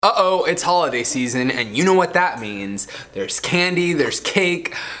Uh-oh, it's holiday season, and you know what that means. There's candy, there's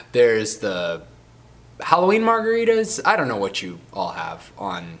cake, there's the Halloween margaritas. I don't know what you all have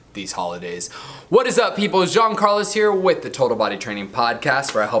on these holidays. What is up, people? It's John Carlos here with the Total Body Training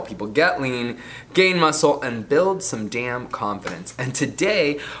Podcast, where I help people get lean, gain muscle, and build some damn confidence. And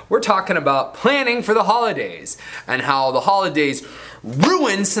today, we're talking about planning for the holidays and how the holidays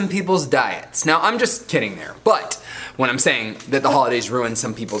ruin some people's diets. Now, I'm just kidding there, but when I'm saying that the holidays ruin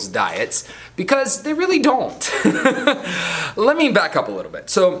some people's diets, because they really don't. Let me back up a little bit.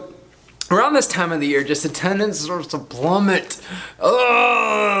 So, around this time of the year, just attendance starts to plummet.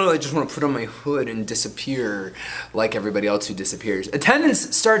 Oh, I just want to put on my hood and disappear like everybody else who disappears.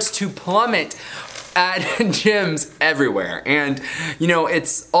 Attendance starts to plummet at gyms everywhere. And, you know,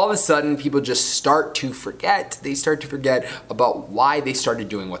 it's all of a sudden people just start to forget. They start to forget about why they started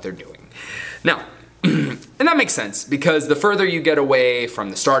doing what they're doing. Now, and that makes sense, because the further you get away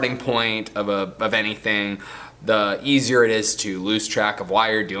from the starting point of anything, the easier it is to lose track of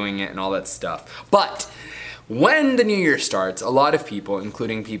why you're doing it and all that stuff. But when the new year starts, a lot of people,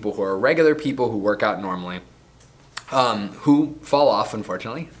 including people who are regular people who work out normally, who fall off,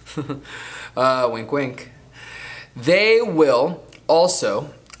 unfortunately, wink wink, they will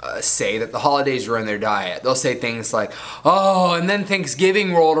also say that the holidays ruin their diet. They'll say things like, oh, and then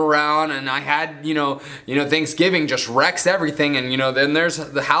Thanksgiving rolled around and I had, Thanksgiving just wrecks everything, and then there's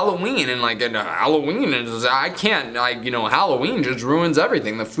the Halloween, and Halloween is, Halloween just ruins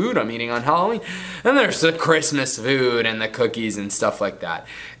everything, the food I'm eating on Halloween. And there's the Christmas food and the cookies and stuff like that.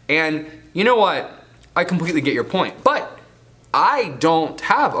 And you know what? I completely get your point, but I don't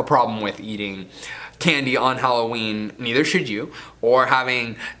have a problem with eating candy on Halloween, neither should you, or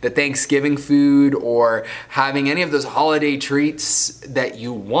having the Thanksgiving food, or having any of those holiday treats that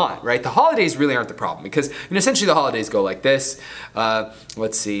you want, right? The holidays really aren't the problem, because essentially the holidays go like this.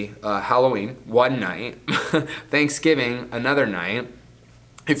 Halloween, one night, Thanksgiving, another night.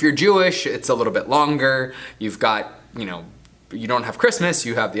 If you're Jewish, it's a little bit longer. You've got, you don't have Christmas,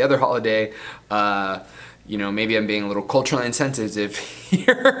 you have the other holiday. Maybe I'm being a little culturally insensitive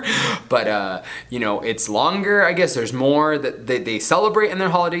here, but, it's longer. I guess there's more that they celebrate in their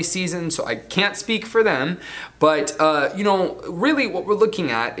holiday season, so I can't speak for them. But, really what we're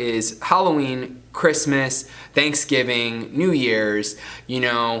looking at is Halloween, Christmas, Thanksgiving, New Year's,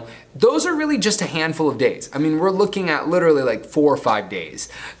 those are really just a handful of days. I mean, we're looking at literally like 4 or 5 days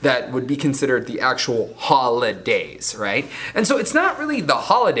that would be considered the actual holidays, right? And so it's not really the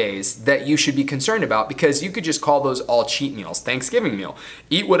holidays that you should be concerned about, because you could just call those all cheat meals. Thanksgiving meal,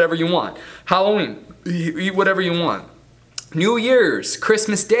 eat whatever you want. Halloween, eat whatever you want. New Year's,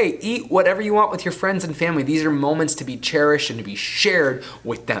 Christmas Day, eat whatever you want with your friends and family. These are moments to be cherished and to be shared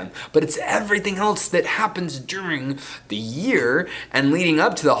with them. But it's everything else that happens during the year and leading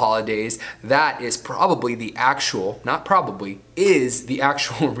up to the holidays that is probably the actual, not probably, is the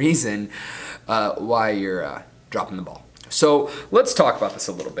actual reason why you're dropping the ball. So let's talk about this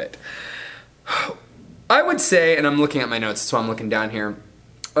a little bit. I would say, and I'm looking at my notes, so I'm looking down here,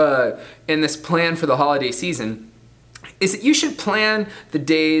 in this plan for the holiday season, is that you should plan the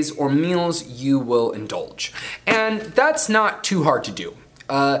days or meals you will indulge. And that's not too hard to do.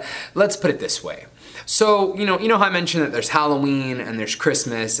 Let's put it this way. So, you know how I mentioned that there's Halloween and there's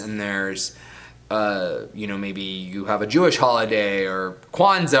Christmas and there's, maybe you have a Jewish holiday or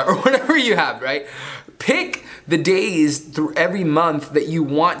Kwanzaa or whatever you have, right? Pick the days through every month that you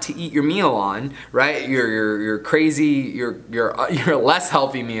want to eat your meal on, right? Your less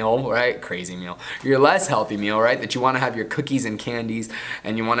healthy meal, right? Crazy meal. Your less healthy meal, right? That you want to have your cookies and candies,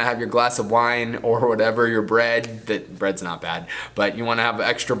 and you want to have your glass of wine or whatever, your bread. That bread's not bad, but you want to have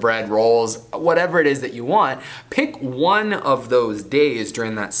extra bread, rolls, whatever it is that you want. Pick one of those days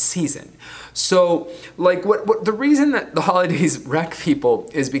during that season. So, what the reason that the holidays wreck people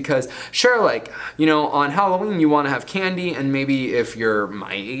is because, sure, on Halloween you want to have candy, and maybe if you're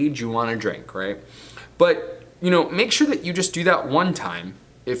my age, you want to drink, right? But, make sure that you just do that one time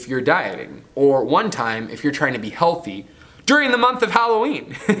if you're dieting, or one time if you're trying to be healthy during the month of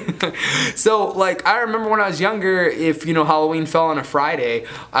Halloween. So, I remember when I was younger, if, Halloween fell on a Friday,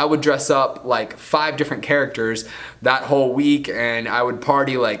 I would dress up like 5 different characters that whole week, and I would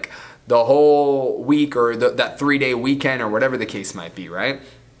party the whole week, or that 3-day weekend, or whatever the case might be, right?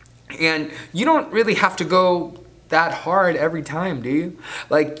 And you don't really have to go that hard every time, do you?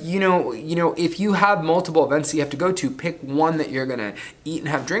 If you have multiple events that you have to go to, pick one that you're gonna eat and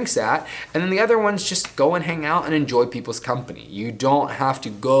have drinks at, and then the other ones just go and hang out and enjoy people's company. You don't have to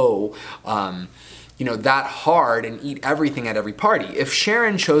go, that hard and eat everything at every party. If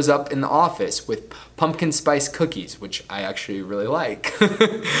Sharon shows up in the office with pumpkin spice cookies, which I actually really like,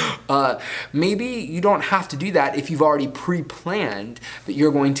 maybe you don't have to do that if you've already pre-planned that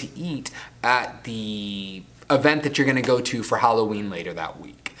you're going to eat at the event that you're going to go to for Halloween later that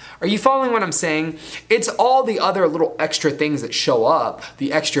week. Are you following what I'm saying? It's all the other little extra things that show up,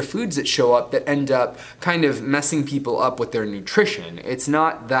 the extra foods that show up that end up kind of messing people up with their nutrition. It's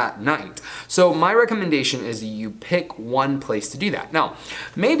not that night. So my recommendation is that you pick one place to do that. Now,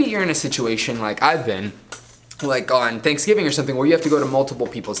 maybe you're in a situation like I've been, like on Thanksgiving or something, where you have to go to multiple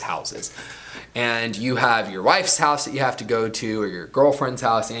people's houses. And you have your wife's house that you have to go to, or your girlfriend's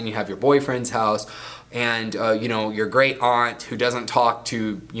house, and you have your boyfriend's house, and your great aunt who doesn't talk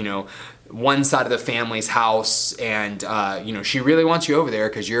to one side of the family's house, and she really wants you over there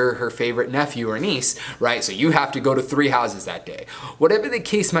because you're her favorite nephew or niece, right? So you have to go to 3 houses that day. Whatever the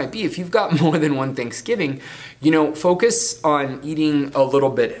case might be, if you've got more than one Thanksgiving, focus on eating a little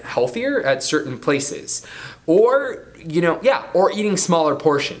bit healthier at certain places, or eating smaller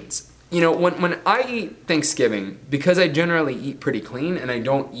portions. When I eat Thanksgiving, because I generally eat pretty clean and I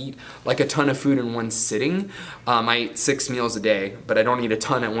don't eat like a ton of food in one sitting, I eat 6 meals a day, but I don't eat a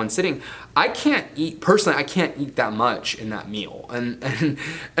ton at one sitting. I can't eat that much in that meal.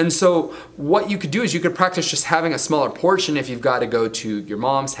 And so what you could do is you could practice just having a smaller portion if you've got to go to your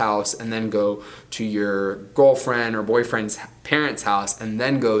mom's house and then go to your girlfriend or boyfriend's parents' house and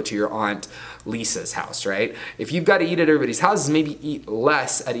then go to your aunt Lisa's house, right? If you've got to eat at everybody's houses, maybe eat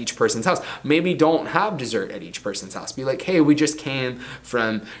less at each person's house. Maybe don't have dessert at each person's house. Be like, hey, we just came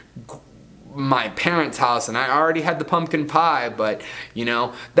from my parents' house and I already had the pumpkin pie, but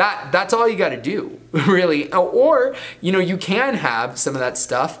that's all you got to do, really. Or you can have some of that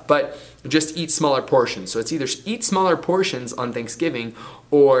stuff, but just eat smaller portions. So it's either eat smaller portions on Thanksgiving,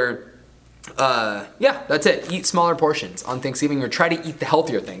 or that's it. Eat smaller portions on Thanksgiving, or try to eat the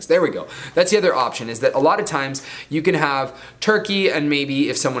healthier things. There we go. That's the other option, is that a lot of times you can have turkey, and maybe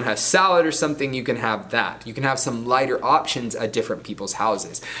if someone has salad or something, you can have that. You can have some lighter options at different people's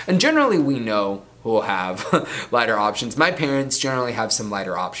houses. And generally we know who will have lighter options. My parents generally have some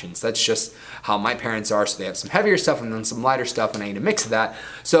lighter options. That's just how my parents are. So they have some heavier stuff and then some lighter stuff, and I eat a mix of that.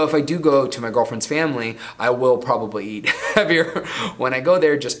 So if I do go to my girlfriend's family, I will probably eat heavier when I go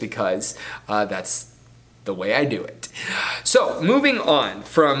there, just because that's the way I do it. So moving on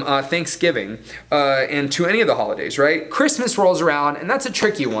from Thanksgiving and to any of the holidays, right? Christmas rolls around, and that's a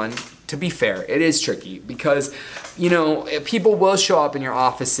tricky one. To be fair, it is tricky because, people will show up in your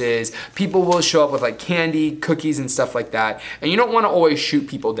offices, people will show up with like candy, cookies, and stuff like that, and you don't want to always shoot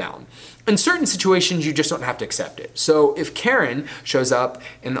people down. In certain situations, you just don't have to accept it. So if Karen shows up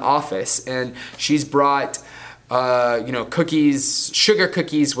in the office and she's brought, cookies, sugar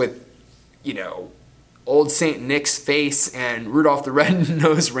cookies with, old St. Nick's face and Rudolph the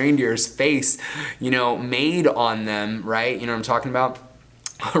Red-Nosed Reindeer's face, made on them, right? You know what I'm talking about?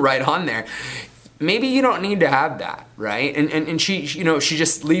 Right on there. Maybe you don't need to have that, right? And she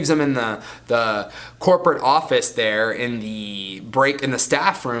just leaves them in the corporate office there in the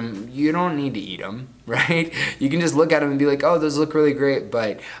staff room. You don't need to eat them, right? You can just look at them and be like, oh, those look really great,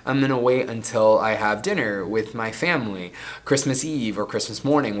 but I'm gonna wait until I have dinner with my family, Christmas Eve or Christmas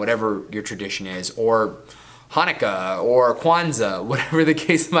morning, whatever your tradition is, or Hanukkah or Kwanzaa, whatever the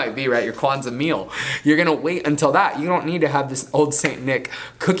case might be, right? Your Kwanzaa meal. You're gonna wait until that. You don't need to have this old St. Nick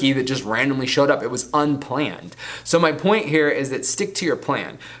cookie that just randomly showed up. It was unplanned. So my point here is that stick to your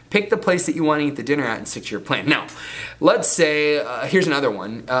plan. Pick the place that you wanna eat the dinner at and stick to your plan. Now, let's say, here's another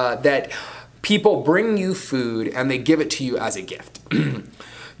one, that people bring you food and they give it to you as a gift.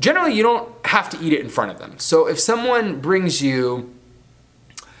 Generally, you don't have to eat it in front of them. So if someone brings you,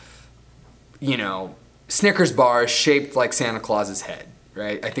 Snickers bars shaped like Santa Claus's head,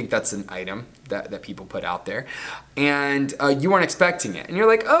 right? I think that's an item that people put out there. And you weren't expecting it. And you're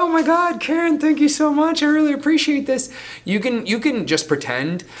like, oh my God, Karen, thank you so much. I really appreciate this. You can just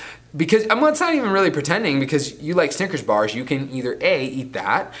pretend, because it's not even really pretending, because you like Snickers bars. You can either A, eat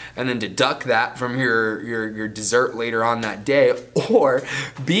that and then deduct that from your dessert later on that day, or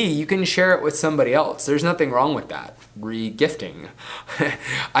B, you can share it with somebody else. There's nothing wrong with that. Re-gifting.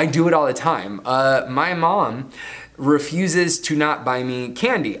 I do it all the time. My mom refuses to not buy me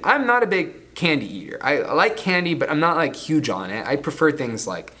candy. I'm not a big candy eater. I like candy, but I'm not like huge on it. I prefer things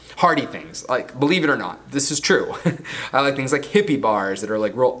like hearty things, like, believe it or not, this is true. I like things like hippie bars that are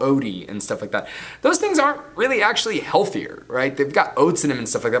like real oaty and stuff like that. Those things aren't really actually healthier, right? They've got oats in them and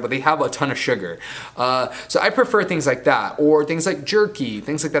stuff like that, but they have a ton of sugar. So I prefer things like that, or things like jerky,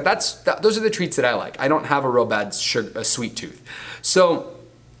 things like that. Those are the treats that I like. I don't have a real bad sweet tooth. So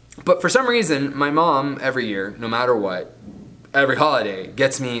But for some reason, my mom every year, no matter what, every holiday,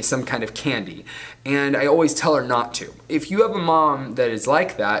 gets me some kind of candy. And I always tell her not to. If you have a mom that is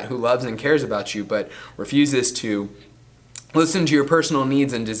like that, who loves and cares about you, but refuses to listen to your personal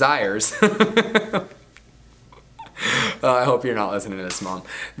needs and desires, I hope you're not listening to this, Mom.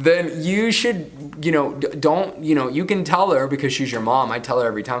 Then you should, you can tell her, because she's your mom. I tell her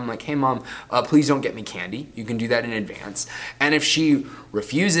every time, I'm like, hey, Mom, please don't get me candy. You can do that in advance. And if she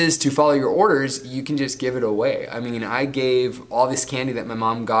refuses to follow your orders, you can just give it away. I mean, I gave all this candy that my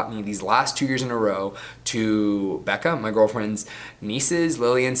mom got me these last 2 years in a row to Becca, my girlfriend's nieces,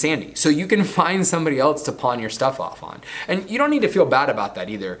 Lily and Sandy. So you can find somebody else to pawn your stuff off on. And you don't need to feel bad about that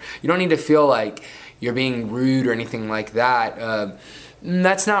either. You don't need to feel like you're being rude or anything like that.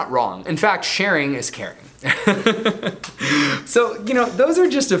 That's not wrong. In fact, sharing is caring. So, those are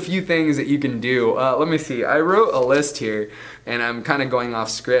just a few things that you can do. Let me see. I wrote a list here, and I'm kind of going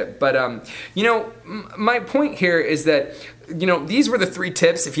off script. But, my point here is that, these were the 3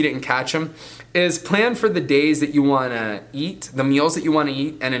 tips, if you didn't catch them, is plan for the days that you want to eat, the meals that you want to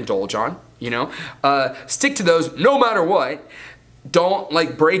eat and indulge on, Stick to those no matter what. Don't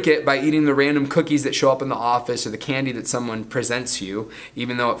break it by eating the random cookies that show up in the office or the candy that someone presents to you,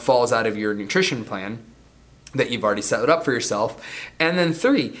 even though it falls out of your nutrition plan that you've already set up for yourself. And then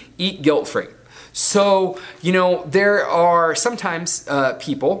 3, eat guilt-free. So, there are sometimes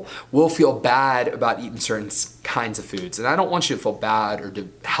people will feel bad about eating certain kinds of foods. And I don't want you to feel bad or to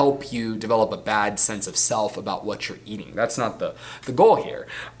help you develop a bad sense of self about what you're eating. That's not the goal here.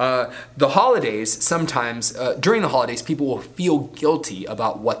 The holidays, sometimes, during the holidays, people will feel guilty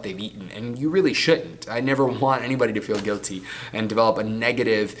about what they've eaten. And you really shouldn't. I never want anybody to feel guilty and develop a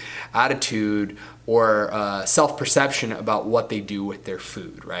negative attitude or self-perception about what they do with their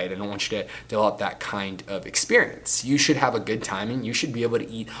food, right? I don't want you to develop that kind of experience. You should have a good time and you should be able to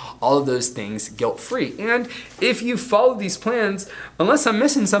eat all of those things guilt-free. And if you follow these plans, unless I'm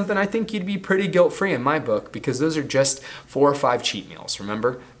missing something, I think you'd be pretty guilt-free in my book, because those are just 4 or 5 cheat meals,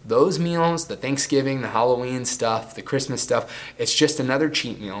 remember? Those meals, the Thanksgiving, the Halloween stuff, the Christmas stuff, it's just another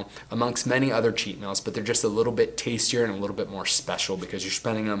cheat meal amongst many other cheat meals, but they're just a little bit tastier and a little bit more special because you're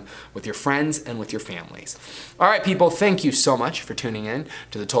spending them with your friends and with your families. All right, people, thank you so much for tuning in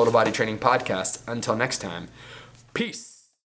to the Total Body Training Podcast. Until next time, peace.